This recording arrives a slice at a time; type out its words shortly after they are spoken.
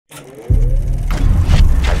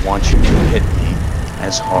I want you to hit me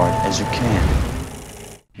as hard as you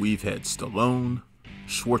can. We've had Stallone,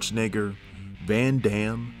 Schwarzenegger, Van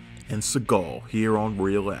Damme, and Seagal here on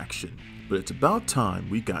Real Action, but it's about time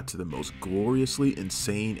we got to the most gloriously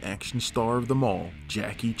insane action star of them all,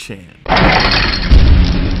 Jackie Chan.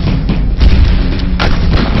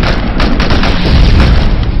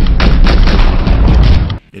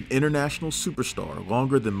 An international superstar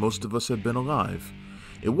longer than most of us have been alive,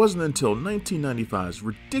 it wasn't until 1995's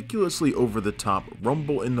ridiculously over-the-top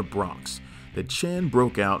Rumble in the Bronx that Chan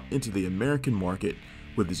broke out into the American market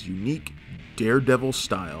with his unique daredevil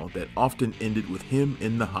style that often ended with him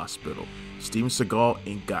in the hospital. Steven Seagal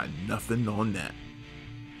ain't got nothing on that.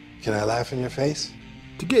 Can I laugh in your face?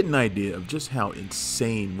 To get an idea of just how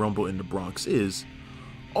insane Rumble in the Bronx is,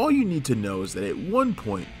 all you need to know is that at one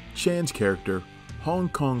point, Chan's character, Hong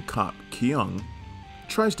Kong cop Kyung,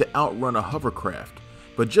 tries to outrun a hovercraft,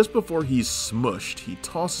 but just before he's smushed, he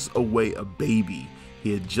tosses away a baby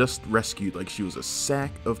he had just rescued like she was a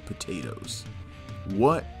sack of potatoes.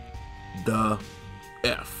 What the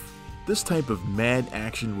F? This type of mad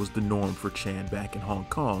action was the norm for Chan back in Hong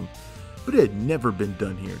Kong, but it had never been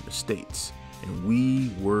done here in the States, and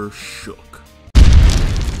we were shook.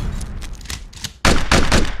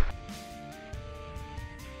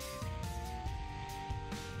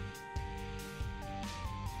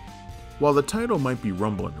 While the title might be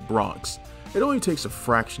Rumble in the Bronx, it only takes a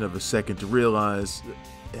fraction of a second to realize,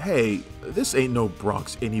 hey, this ain't no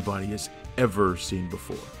Bronx anybody has ever seen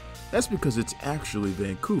before. That's because it's actually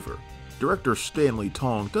Vancouver. Director Stanley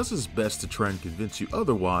Tong does his best to try and convince you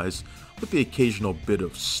otherwise with the occasional bit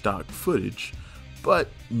of stock footage, but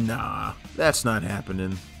nah, that's not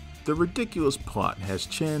happening. The ridiculous plot has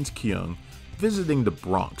Chan's Kyung visiting the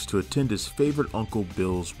Bronx to attend his favorite Uncle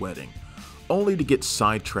Bill's wedding, only to get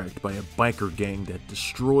sidetracked by a biker gang that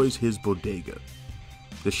destroys his bodega.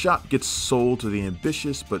 The shop gets sold to the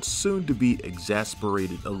ambitious but soon-to-be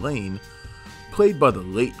exasperated Elaine, played by the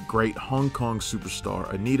late great Hong Kong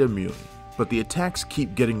superstar Anita Mui. But the attacks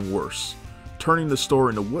keep getting worse, turning the store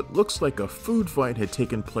into what looks like a food fight had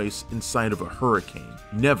taken place inside of a hurricane.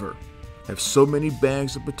 Never have so many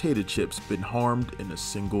bags of potato chips been harmed in a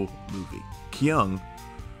single movie. Kyung,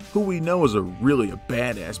 who we know is really a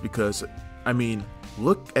badass because, I mean,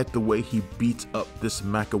 look at the way he beats up this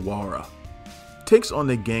Makawara, takes on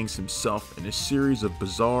the gangs himself in a series of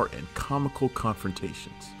bizarre and comical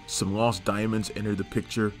confrontations. Some lost diamonds enter the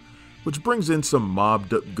picture, which brings in some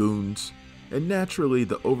mobbed up goons, and naturally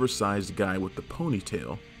the oversized guy with the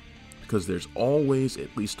ponytail, because there's always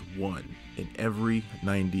at least one in every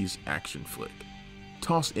 90s action flick.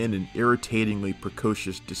 Toss in an irritatingly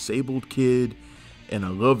precocious disabled kid and a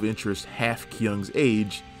love interest half Kyung's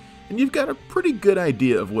age, and you've got a pretty good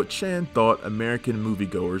idea of what Chan thought American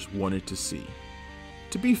moviegoers wanted to see.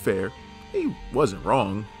 To be fair, he wasn't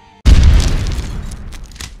wrong.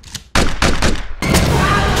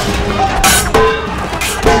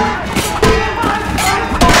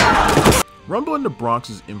 Rumble in the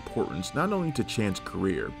Bronx's importance not only to Chan's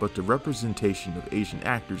career, but the representation of Asian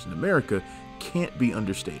actors in America can't be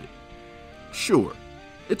understated. Sure,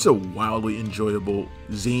 it's a wildly enjoyable,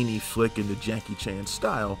 zany flick in the Jackie Chan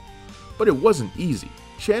style, but it wasn't easy.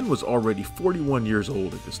 Chan was already 41 years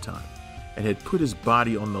old at this time, and had put his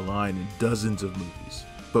body on the line in dozens of movies.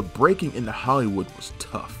 But breaking into Hollywood was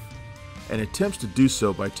tough, and attempts to do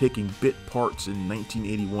so by taking bit parts in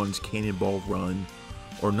 1981's Cannonball Run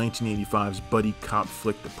or 1985's buddy cop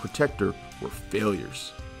flick The Protector were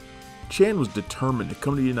failures. Chan was determined to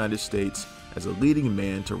come to the United States as a leading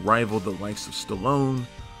man to rival the likes of Stallone,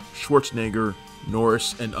 Schwarzenegger,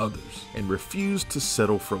 Norris, and others, and refused to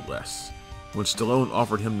settle for less. When Stallone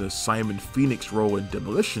offered him the Simon Phoenix role in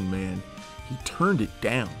Demolition Man, he turned it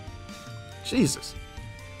down. Jesus,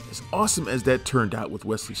 as awesome as that turned out with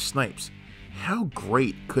Wesley Snipes, how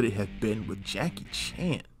great could it have been with Jackie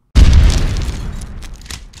Chan?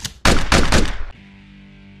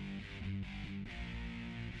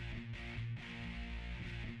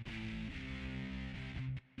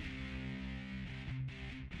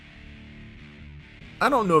 I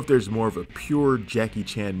don't know if there's more of a pure Jackie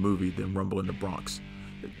Chan movie than Rumble in the Bronx.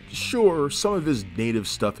 Sure, some of his native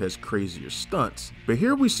stuff has crazier stunts, but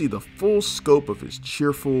here we see the full scope of his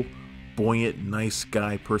cheerful, buoyant, nice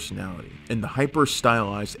guy personality, and the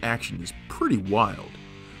hyper-stylized action is pretty wild.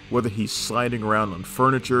 Whether he's sliding around on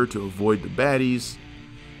furniture to avoid the baddies,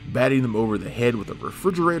 batting them over the head with a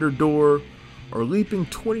refrigerator door, or leaping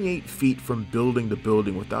 28 feet from building to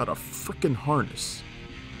building without a frickin' harness.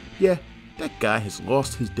 Yeah, that guy has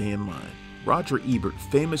lost his damn mind. Roger Ebert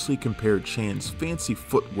famously compared Chan's fancy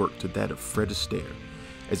footwork to that of Fred Astaire,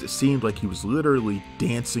 as it seemed like he was literally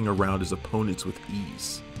dancing around his opponents with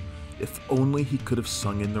ease. If only he could have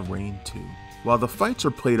sung in the rain too. While the fights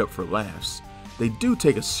are played up for laughs, they do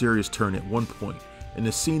take a serious turn at one point in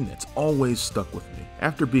a scene that's always stuck with me.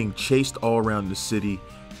 After being chased all around the city,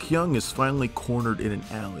 Kyung is finally cornered in an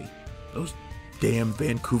alley. Those damn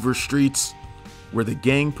Vancouver streets, where the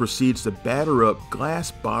gang proceeds to batter up glass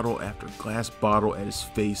bottle after glass bottle at his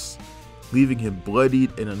face, leaving him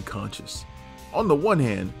bloodied and unconscious. On the one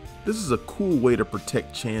hand, this is a cool way to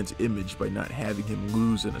protect Chan's image by not having him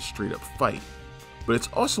lose in a straight up fight, but it's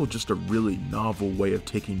also just a really novel way of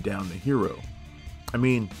taking down the hero. I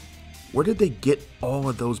mean, where did they get all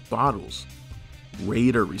of those bottles?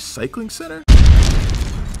 Raid a recycling center?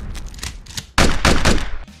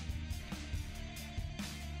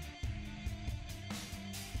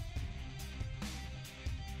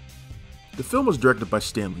 The film was directed by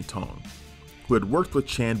Stanley Tong, who had worked with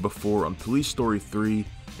Chan before on Police Story 3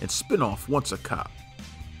 and spin-off Once a Cop.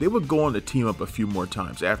 They would go on to team up a few more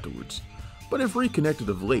times afterwards, but have reconnected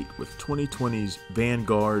of late with 2020's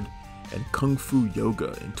Vanguard and Kung Fu Yoga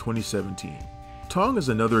in 2017. Tong is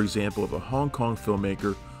another example of a Hong Kong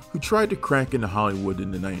filmmaker who tried to crack into Hollywood in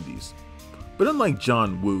the 90s. But unlike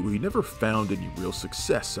John Woo, he never found any real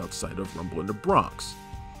success outside of Rumble in the Bronx.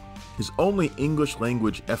 His only English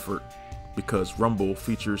language effort, because Rumble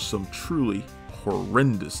features some truly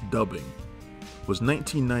horrendous dubbing, was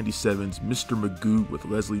 1997's Mr. Magoo with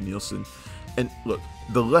Leslie Nielsen, and look,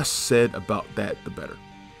 the less said about that the better.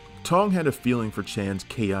 Tong had a feeling for Chan's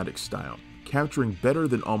chaotic style, capturing better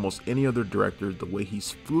than almost any other director the way he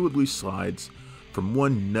fluidly slides from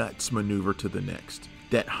one nuts maneuver to the next.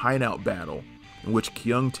 That hideout battle, in which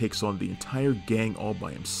Kyung takes on the entire gang all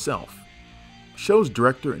by himself, shows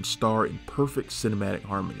director and star in perfect cinematic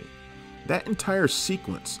harmony. That entire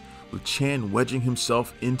sequence, with Chan wedging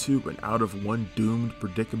himself into and out of one doomed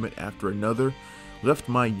predicament after another, left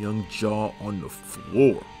my young jaw on the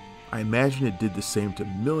floor. I imagine it did the same to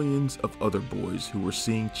millions of other boys who were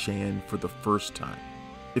seeing Chan for the first time.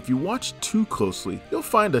 If you watch too closely, you'll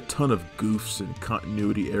find a ton of goofs and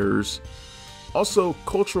continuity errors. Also,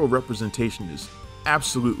 cultural representation is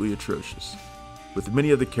absolutely atrocious, with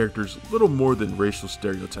many of the characters little more than racial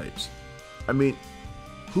stereotypes. I mean,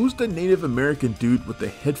 who's the Native American dude with the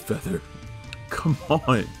head feather? Come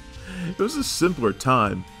on. It was a simpler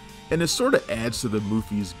time, and it sort of adds to the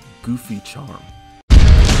movie's goofy charm. The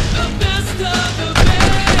best of the best.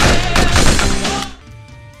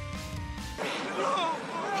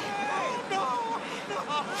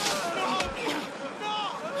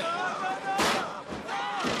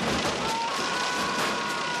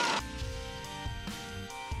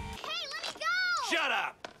 Hey, let me go! Shut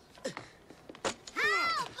up!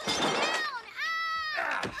 Ow! Put it down!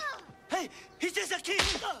 Ow! Hey, he's just a kid!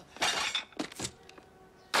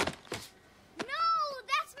 No,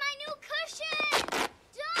 that's my new cushion!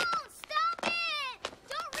 Don't! Stop it!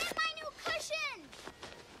 Don't rip my new cushion!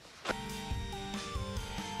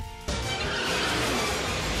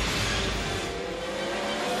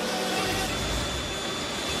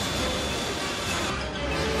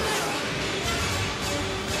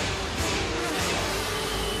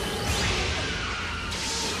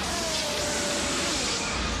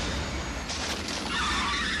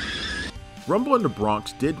 Rumble in the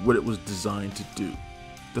Bronx did what it was designed to do.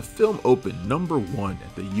 The film opened #1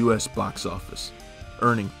 at the US box office,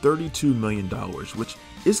 earning $32 million, which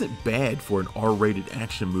isn't bad for an R-rated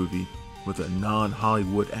action movie with a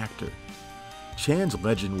non-Hollywood actor. Chan's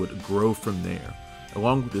legend would grow from there,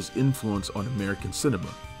 along with his influence on American cinema.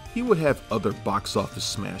 He would have other box office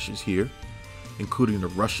smashes here, including the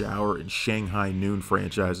Rush Hour and Shanghai Noon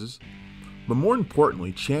franchises. But more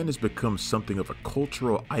importantly, Chan has become something of a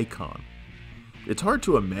cultural icon. It's hard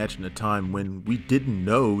to imagine a time when we didn't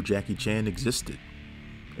know Jackie Chan existed,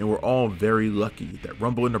 and we're all very lucky that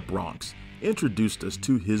Rumble in the Bronx introduced us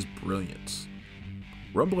to his brilliance.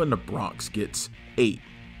 Rumble in the Bronx gets 8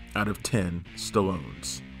 out of 10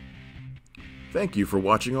 Stallones. Thank you for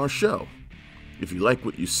watching our show. If you like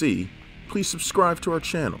what you see, please subscribe to our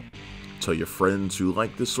channel, tell your friends who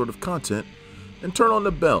like this sort of content, and turn on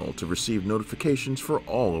the bell to receive notifications for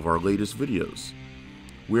all of our latest videos.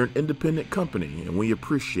 We're an independent company and we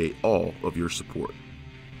appreciate all of your support.